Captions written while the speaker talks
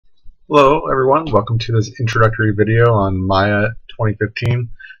Hello everyone, welcome to this introductory video on Maya 2015.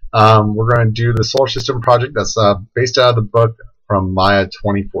 We're going to do the solar system project that's based out of the book from Maya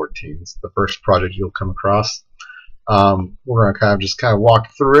 2014. It's the first project you'll come across. We're going to just walk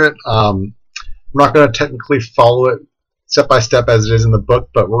through it. I'm not going to technically follow it step by step as it is in the book,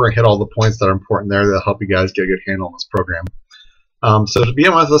 but we're going to hit all the points that are important there that'll help you guys get a good handle on this program. So to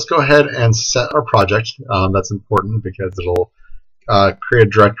begin with, let's go ahead and set our project. That's important because it'll create a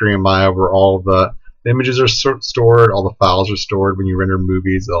directory in Maya where all the images are stored, all the files are stored. When you render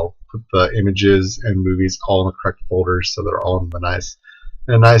movies, they'll put the images and movies all in the correct folders, so they're all in the nice,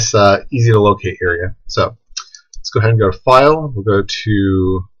 easy to locate area. So let's go ahead and go to File. We'll go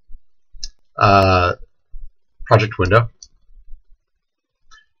to Project Window,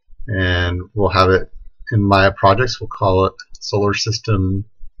 and we'll have it in Maya Projects. We'll call it Solar System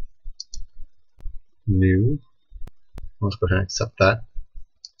New. Let's go ahead and accept that.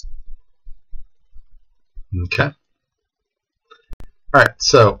 Okay. Alright,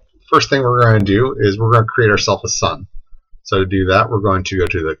 so first thing we're going to do is we're going to create ourselves a sun. So to do that, we're going to go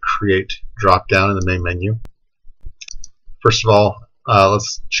to the Create drop down in the main menu. First of all,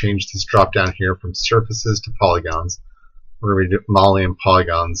 let's change this drop down here from surfaces to polygons. We're going to be modeling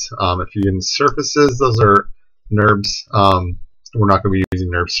polygons. If you use surfaces, those are NURBs. We're not going to be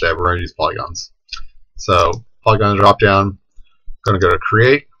using NURBs today. We're going to use polygons. So polygon drop down, going to go to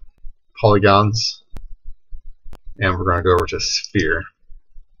Create, Polygons, and we're going to go over to Sphere.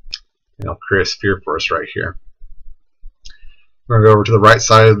 And it'll create a sphere for us right here. We're going to go over to the right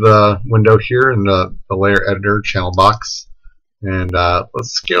side of the window here in the Layer Editor channel box, and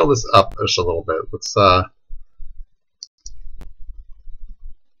let's scale this up just a little bit. Let's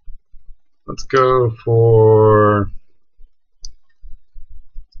go for,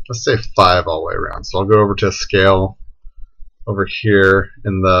 let's say 5 all the way around. So I'll go over to Scale over here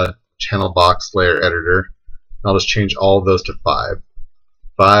in the channel box Layer Editor. And I'll just change all of those to 5.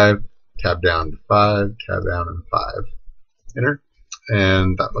 5, tab down to 5, tab down and 5. Enter.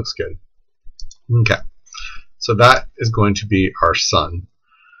 And that looks good. Okay. So that is going to be our sun.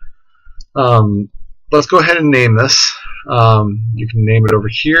 Let's go ahead and name this. You can name it over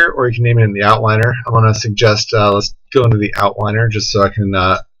here, or you can name it in the outliner. I'm going to suggest let's go into the outliner just so I can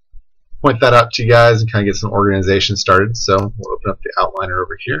point that out to you guys and kind of get some organization started. So we'll open up the outliner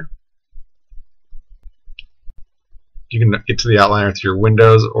over here. You can get to the outliner through your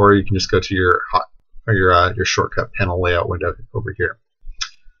windows, or you can just go to your shortcut panel layout window over here.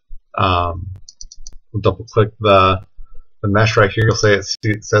 We'll double click the mesh right here. You'll say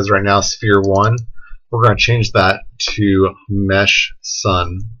it says right now Sphere 1. We're going to change that to Mesh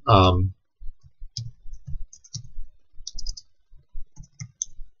Sun.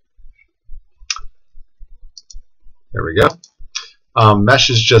 There we go. Mesh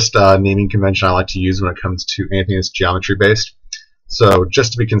is just a naming convention I like to use when it comes to anything that's geometry based. So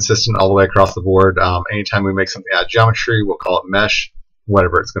just to be consistent all the way across the board, anytime we make something out of geometry, we'll call it mesh,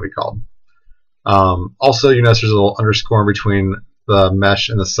 whatever it's going to be called. Also, you notice there's a little underscore in between the mesh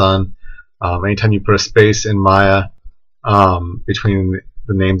and the sun. Anytime you put a space in Maya between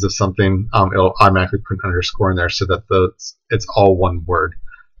the names of something, it'll automatically put an underscore in there so that it's all one word.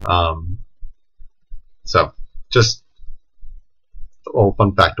 So just a little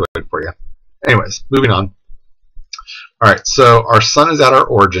fun factoid for you. Anyways, moving on. Alright, so our sun is at our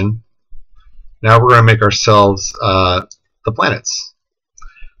origin. Now we're going to make ourselves the planets.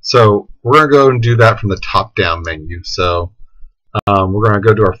 So we're going to go and do that from the top down menu. So we're going to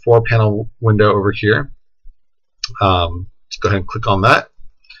go to our 4-panel window over here. Let's go ahead and click on that.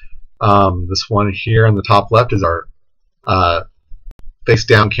 This one here on the top left is our face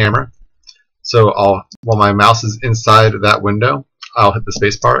down camera. So while my mouse is inside of that window, I'll hit the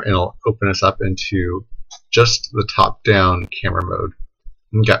space bar and it'll open us up into just the top down camera mode.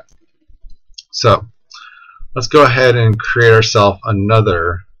 Okay. So let's go ahead and create ourselves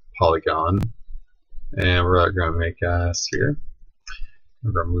another polygon, and we're going to make a sphere.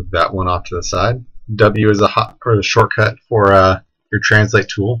 We're going to move that one off to the side. W is the shortcut for your translate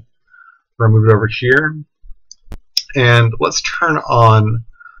tool. We're going to move it over here, and let's turn on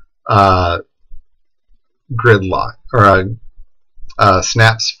grid lock, or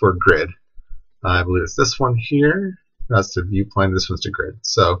snaps for grid. I believe it's this one here. That's the view plane. This one's to grid.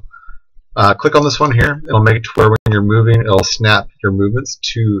 So click on this one here. It'll make it to where when you're moving, it'll snap your movements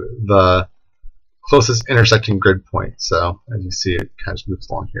to the closest intersecting grid point. So as you see, it kind of just moves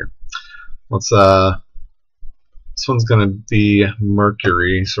along here. Let's this one's going to be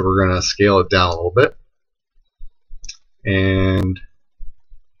Mercury, so we're going to scale it down a little bit, and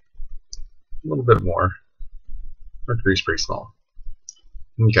a little bit more. Mercury's pretty small.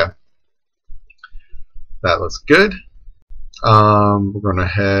 Okay. That looks good. We're going to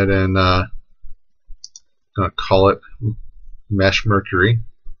head and going to call it Mesh Mercury.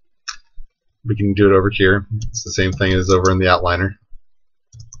 We can do it over here. It's the same thing as over in the outliner.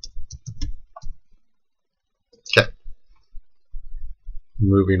 Okay.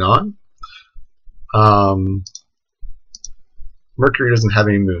 Moving on. Mercury doesn't have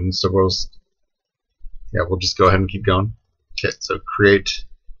any moons, so we'll just go ahead and keep going. Okay, so create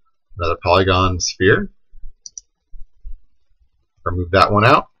another polygon sphere. Remove that one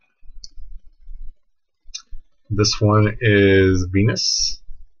out. This one is Venus.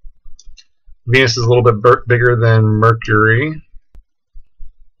 Venus is a little bit bigger than Mercury.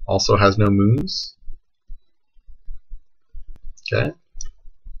 Also has no moons. Okay.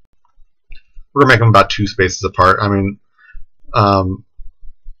 We're going to make them about 2 spaces apart. I mean, I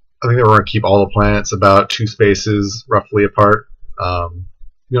think that we're going to keep all the planets about 2 spaces roughly apart. You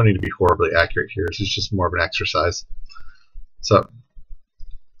don't need to be horribly accurate here. This is just more of an exercise. So,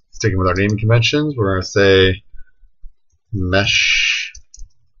 sticking with our naming conventions, we're going to say Mesh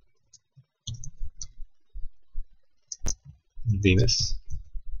Venus.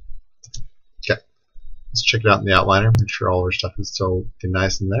 Okay, let's check it out in the outliner. Make sure all our stuff is still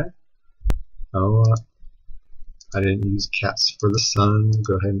nice in there. Oh, I didn't use cats for the sun.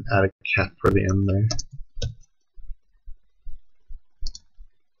 Go ahead and add a cat for the M there.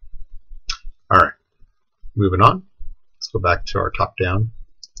 Alright, moving on. Let's go back to our top down.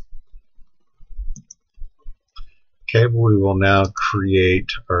 Okay, we will now create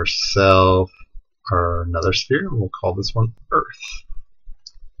ourselves another sphere. We'll call this one Earth.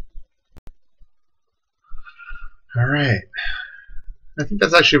 Alright. I think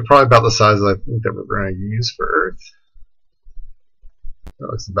that's actually probably about the size I think that we're going to use for Earth.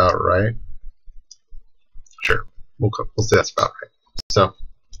 That looks about right. Sure, we'll say that's about right. So,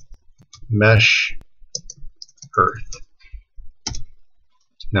 Mesh Earth.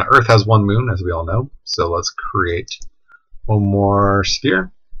 Now, Earth has 1 moon, as we all know, so let's create one more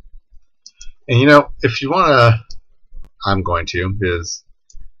sphere. And you know, if you want to, I'm going to, because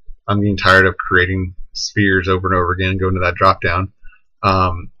I'm getting tired of creating spheres over and over again, going to that drop down.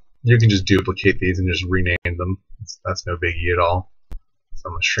 You can just duplicate these and just rename them. That's no biggie at all. So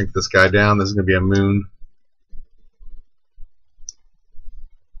I'm going to shrink this guy down. This is going to be a moon.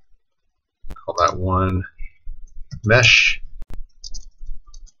 Call that one Mesh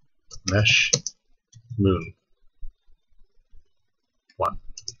Moon 1.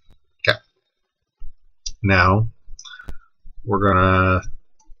 Okay. Now we're going to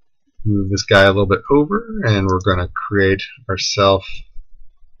move this guy a little bit over, and we're going to create ourselves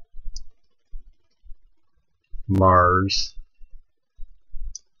Mars.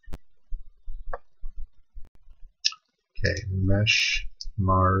 Okay, Mesh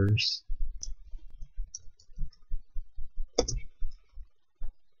Mars.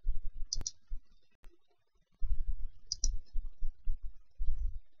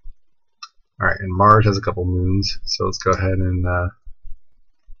 Alright, and Mars has a couple moons, so let's go ahead and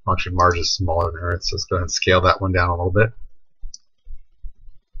actually Mars is smaller than Earth, so let's go ahead and scale that one down a little bit.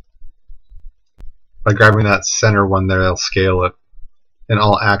 By grabbing that center one there, they'll scale it in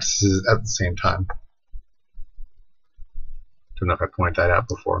all axes at the same time. Don't know if I pointed that out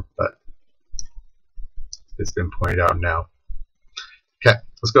before, but it's been pointed out now. Okay,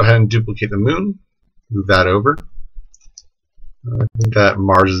 let's go ahead and duplicate the moon. Move that over. I think that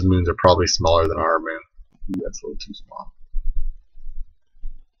Mars's moons are probably smaller than our moon. Ooh, that's a little too small.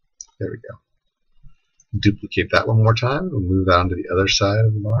 There we go. Duplicate that one more time. We'll move that onto the other side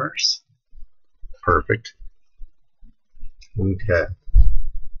of Mars. Perfect. Okay.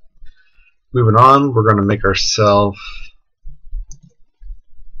 Moving on, we're going to make ourselves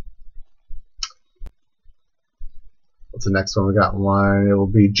what's the next one we got in line? It will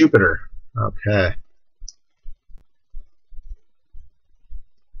be Jupiter. Okay.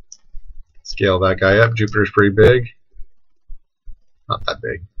 Scale that guy up. Jupiter's pretty big. Not that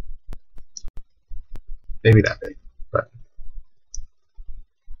big. Maybe that big, but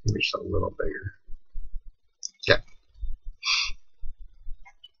maybe just a little bigger. Yeah.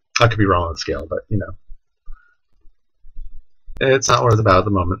 I could be wrong on the scale, but you know. It's not what it's about at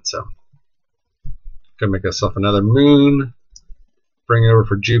the moment, so. Gonna make ourselves another moon. Bring it over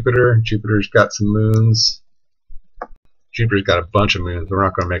for Jupiter. Jupiter's got some moons. Jupiter's got a bunch of moons. We're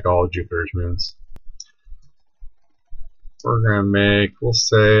not going to make all of Jupiter's moons. We're going to make,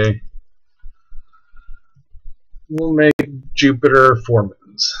 we'll make Jupiter 4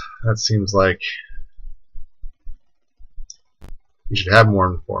 moons. That seems like you should have more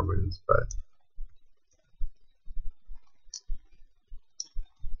than 4 moons, but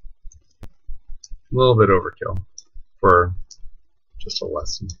little bit overkill for just a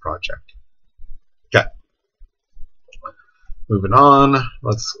lesson project. Okay. Moving on,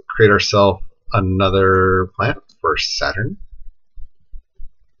 let's create ourselves another planet for Saturn.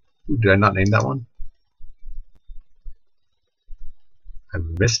 Ooh, did I not name that one? I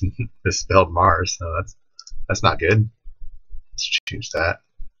misspelled Mars, so that's not good. Let's change that.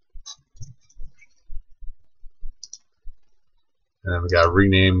 And then we got to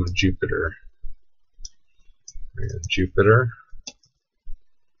rename Jupiter. Jupiter.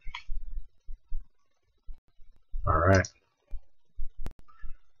 All right.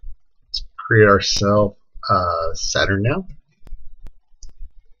 Let's create ourselves Saturn now.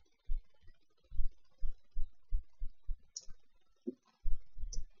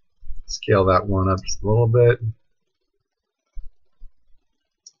 Scale that one up just a little bit.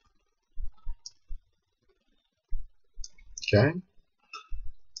 Okay.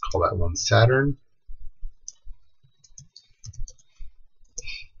 Call that one Saturn.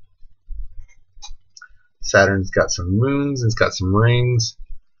 Saturn's got some moons, it's got some rings.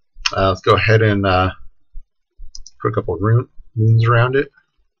 Let's go ahead and put a couple of moons around it.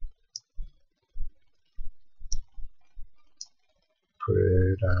 Put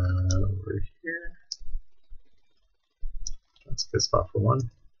it over here. That's a good spot for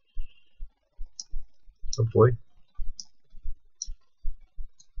one, hopefully.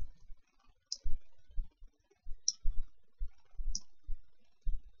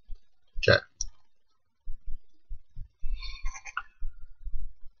 Okay.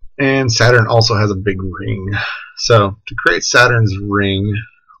 And Saturn also has a big ring. So to create Saturn's ring,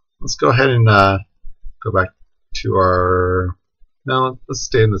 let's go ahead and go back to our... No, let's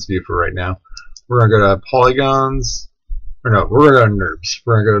stay in this view for right now. We're going to go to polygons. Or no, we're going to go to NURBS.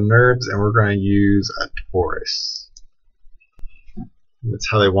 We're going to go to NURBS and we're going to use a torus. That's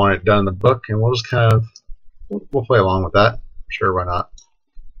how they want it done in the book, and we'll just kind of we'll play along with that. Sure, why not?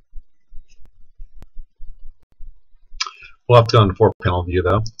 We'll have to go into 4-panel view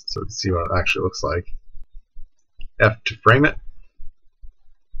though, so we can see what it actually looks like. F to frame it.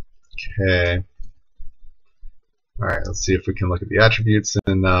 Okay. Alright, let's see if we can look at the attributes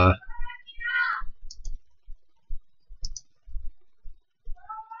and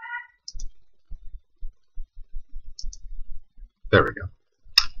there we go.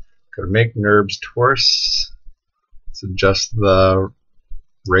 Go to make NURBS torus. Let's adjust the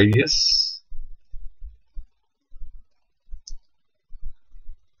radius.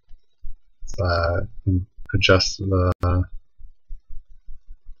 Adjust the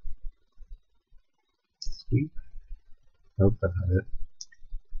sweep. Nope, that's not it.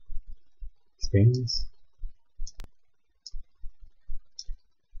 Spans.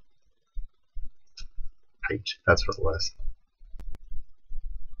 Height, that's what it was.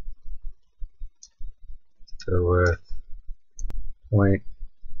 Let's go with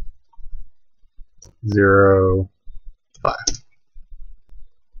 0.05.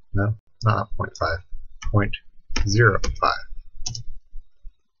 No, not 0.5. 0.05.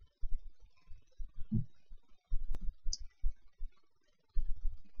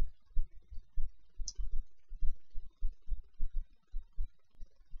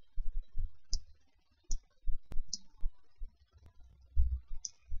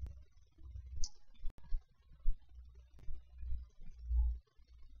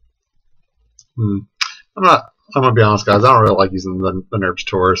 I'm gonna be honest, guys. I don't really like using the NURBS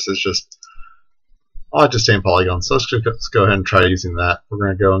torus. It's just I like to stay in polygons. So let's go ahead and try using that. We're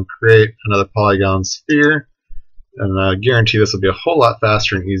gonna go and create another polygon sphere, and I guarantee this will be a whole lot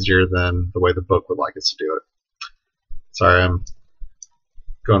faster and easier than the way the book would like us to do it. Sorry, I'm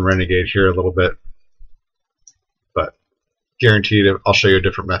going renegade here a little bit, but guaranteed I'll show you a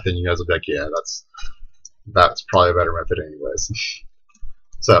different method. And you guys will be like, yeah, that's probably a better method, anyways.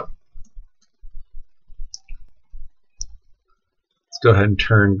 So. Go ahead and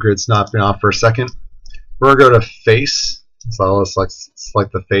turn grid snapping off for a second. We're going to go to face. So let's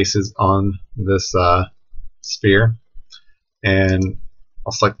select the faces on this sphere. And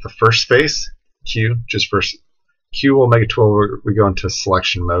I'll select the first face, Q, just first. Q will make it to where we go into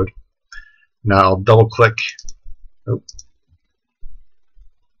selection mode. Now I'll double click. Oh.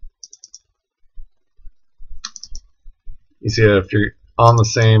 You see if you're on the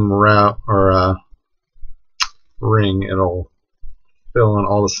same route or ring, it'll fill in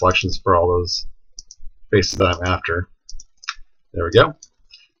all the selections for all those faces that I'm after. There we go.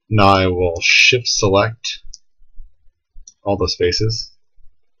 Now I will shift select all those faces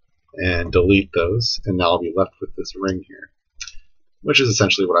and delete those, and now I'll be left with this ring here, which is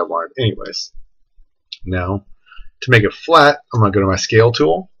essentially what I wanted anyways. Now, to make it flat, I'm going to go to my scale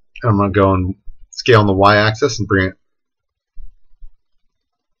tool, and I'm going to go and scale on the y-axis and bring it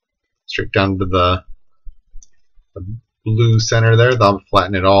straight down to the blue center there. That'll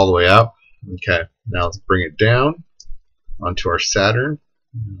flatten it all the way out. Okay, now let's bring it down onto our Saturn.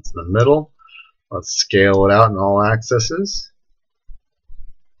 It's in the middle. Let's scale it out in all axes.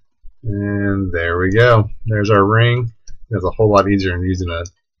 And there we go. There's our ring. It's a whole lot easier than using a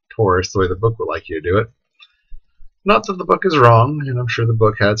torus the way the book would like you to do it. Not that the book is wrong, and I'm sure the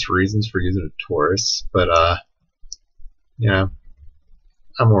book had its reasons for using a torus, but yeah,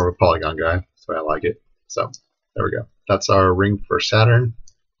 I'm more of a polygon guy. That's the way I like it. So there we go. That's our ring for Saturn.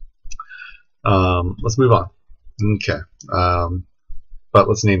 Let's move on. Okay, but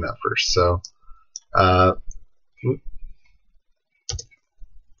let's name that first. So,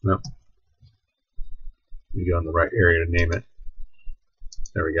 nope. You go in the right area to name it.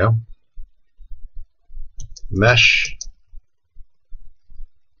 There we go. Mesh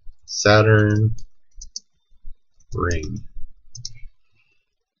Saturn ring.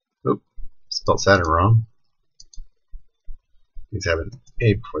 Oop, spelled Saturn wrong. Needs to have an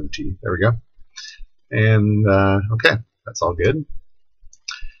A before the T. There we go. And okay, that's all good.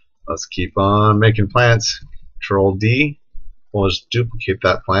 Let's keep on making planets. Control D. We'll just duplicate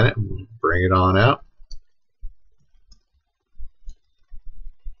that planet and bring it on out.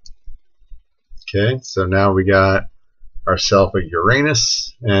 Okay, so now we got ourselves a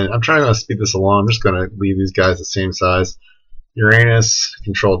Uranus, and I'm trying to speed this along. I'm just going to leave these guys the same size. Uranus,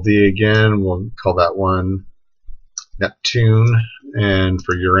 Control D again. We'll call that one Neptune, and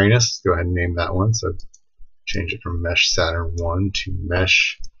for Uranus, go ahead and name that one. So change it from Mesh Saturn 1 to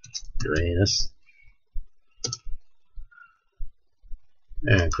Mesh Uranus.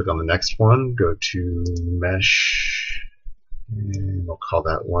 And click on the next one. Go to Mesh, and we'll call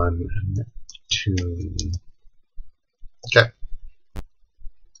that one Neptune. Okay.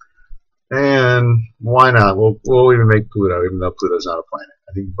 And why not? We'll even make Pluto, even though Pluto's not a planet.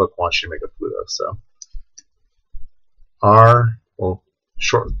 I think the book wants you to make a Pluto, so R, well,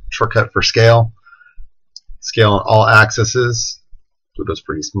 shortcut for scale. Scale on all axes. Pluto's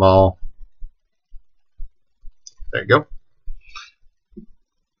pretty small. There you go.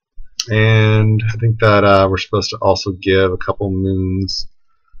 And I think that we're supposed to also give a couple moons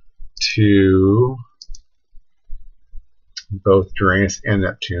to both Uranus and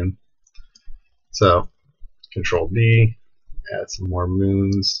Neptune. So Control D, add some more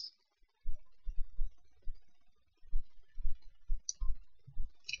moons.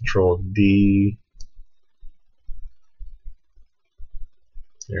 Control D.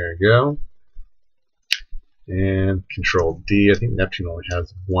 There we go. And Control D. I think Neptune only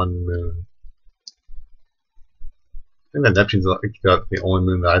has one moon. I think that Neptune's got the only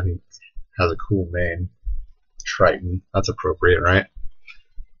moon that I think has a cool name. Triton. That's appropriate, right?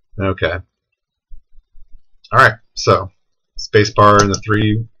 Okay. Alright, so spacebar in the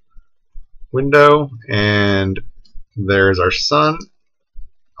 3 window, and there's our sun,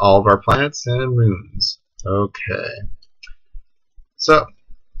 all of our planets and moons. Okay. So,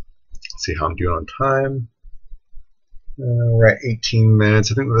 let's see how I'm doing on time. We're at 18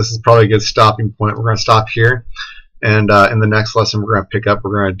 minutes. I think this is probably a good stopping point. We're going to stop here, and in the next lesson we're going to pick up.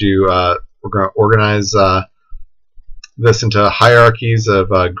 We're going to do. We're going to organize this into hierarchies of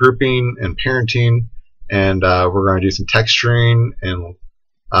grouping and parenting, and we're going to do some texturing and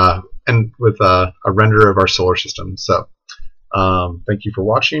with a render of our solar system. So, thank you for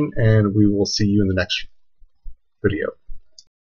watching, and we will see you in the next video.